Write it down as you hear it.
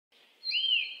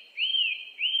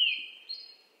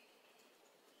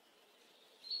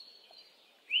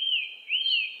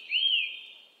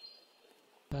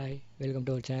Hi, welcome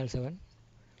to our channel 7.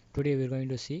 Today we are going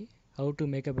to see how to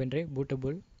make a pendrive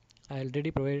bootable. I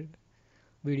already provided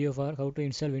video for how to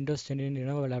install Windows 10 in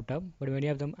our laptop, but many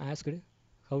of them asked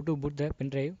how to boot the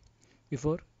pendrive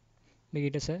before make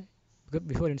it as a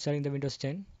before installing the Windows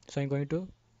 10. So I'm going to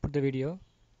put the video.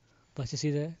 First,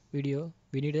 see the video.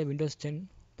 We need a Windows 10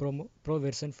 Pro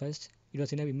version first. It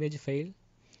was in an image file.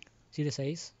 See the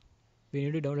size. We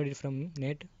need to download it from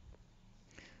net.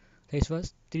 Size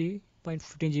was 3.15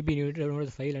 GB. You need to download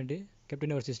the file and kept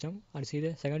in our system. And see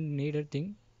the second needed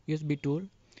thing, USB tool.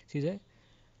 See the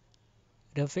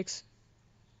refx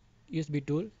USB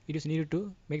tool. It is needed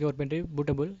to make our pendrive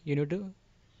bootable. You need to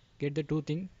get the two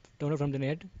things download from the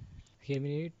net. Here we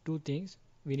need two things.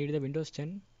 We need the Windows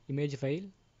 10 image file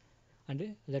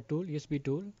and the tool USB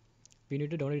tool. We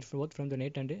need to download it both from the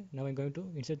net. And now I'm going to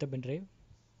insert the pendrive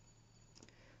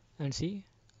and see.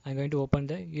 I'm going to open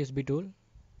the USB tool.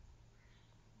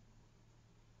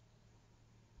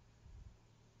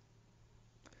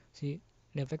 See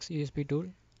refx USB tool.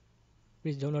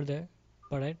 Please download the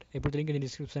product. I put the link in the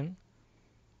description.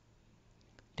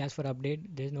 It asks for update.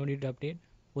 There is no need to update.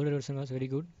 Older version was very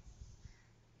good.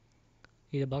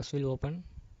 Here the box will open.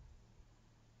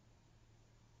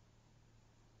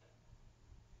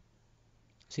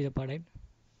 See the product.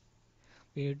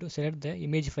 We need to select the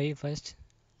image file first.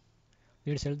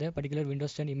 We need to select the particular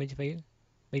Windows 10 image file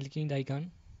by clicking the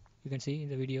icon. You can see in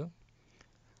the video.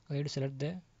 I have to select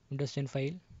the Windows 10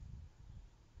 file.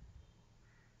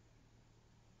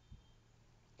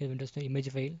 The Windows 10 image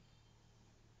file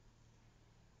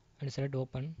and select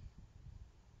open.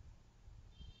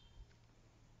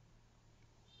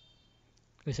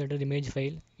 We selected the image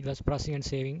file. It was processing and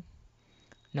saving.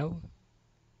 Now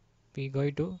we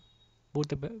going to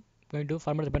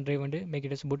format the pendrive and make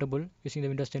it as bootable using the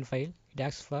Windows 10 file. It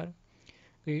asks for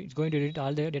it's going to delete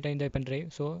all the data in the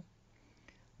pendrive, so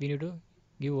we need to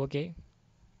give OK.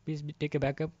 Please take a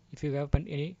backup if you have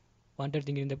any wanted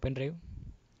thing in the pendrive.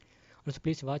 Also,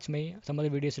 please watch my some other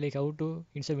videos like how to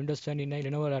install Windows 10 in a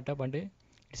Lenovo laptop, and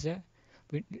it's a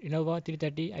Lenovo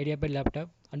 330 IdeaPad laptop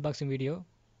unboxing video.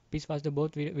 Please watch the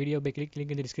both video by click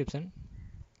link in the description.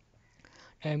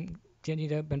 I am changing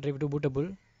the pendrive to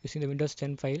bootable using the Windows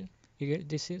 10 file.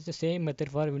 This is the same method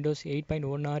for Windows 8.1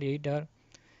 or 8 or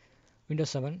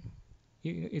Windows 7.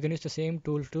 You can use the same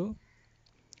tool to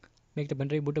make the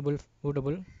pendrive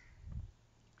bootable.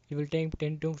 It will take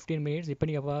 10 to 15 minutes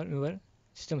depending upon your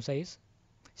system size,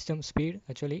 system speed.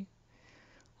 Actually,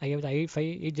 I have the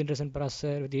i5 8th generation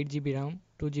processor with 8 GB RAM,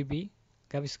 2 GB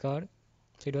graphics card.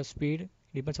 So it was speed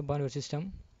depends upon your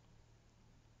system.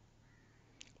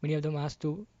 Many of them ask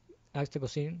the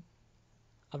question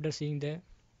after seeing the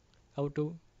how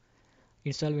to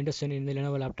install Windows 10 in the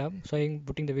Lenovo laptop. So I am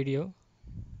putting the video.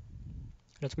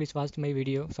 Let's please watch my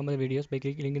video, some other videos by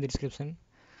clicking link in the description.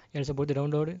 And support the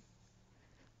download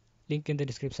link in the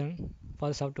description for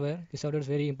the software. This software is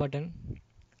very important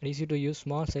and easy to use,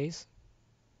 small size.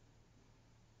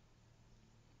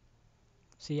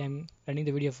 See, I'm running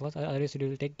the video first, otherwise it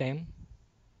will take time.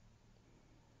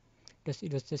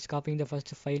 It was just copying the first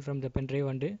file from the pendrive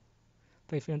and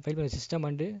file from the system,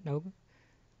 and now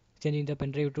changing the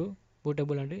pendrive to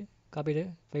bootable and copy the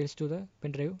files to the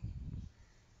pendrive.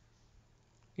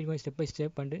 It goes step by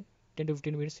step, and 10 to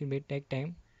 15 minutes it may take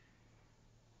time.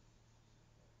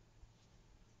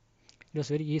 It was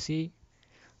very easy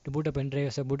to boot a pendrive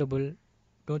as a bootable.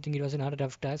 Don't think it was not a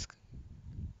tough task.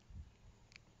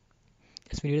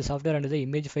 Just we need a software and the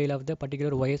image file of the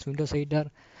particular OS, Windows 8 or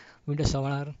Windows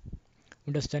 7 or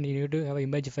Windows 10. You need to have an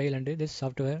image file and this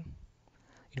software.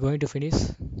 It's going to finish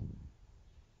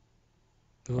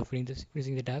before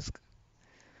finishing the task.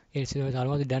 Yes, it was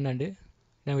almost done, and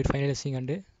now it's finalizing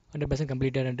and 100%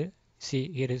 completed, and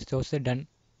see here it shows the done.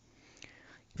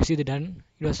 If you see the done,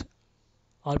 it was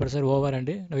all process over, and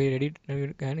now we ready. Now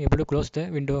you can able to close the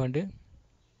window and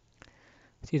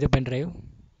see the pen drive.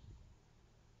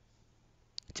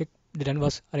 Check the done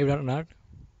was arrived or not.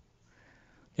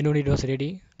 Then only it was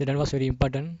ready. The done was very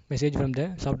important message from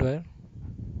the software.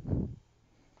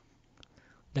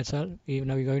 That's all.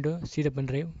 Now we're going to see the pen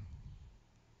drive.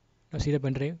 Now see the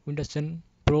pen drive. Windows 10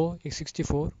 Pro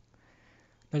x64.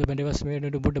 Now the pen drive was made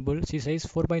into bootable. See size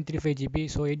 4.35 GB.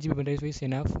 So 8 GB pen drive is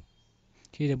enough.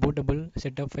 See the bootable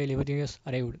setup file. Everything is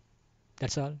arrived.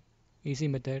 That's all. Easy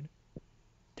method.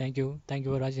 Thank you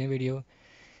for watching the video.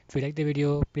 If you like the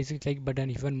video, please click like button.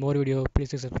 If you want more video, please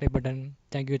click subscribe button.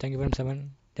 Thank you from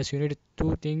 7. Just you need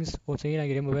two things. Also, I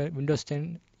remember Windows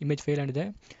 10 image file and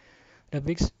the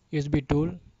refx USB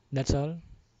tool. That's all.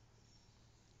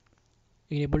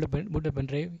 You can able to boot the pen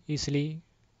drive easily.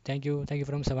 Thank you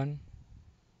from 7.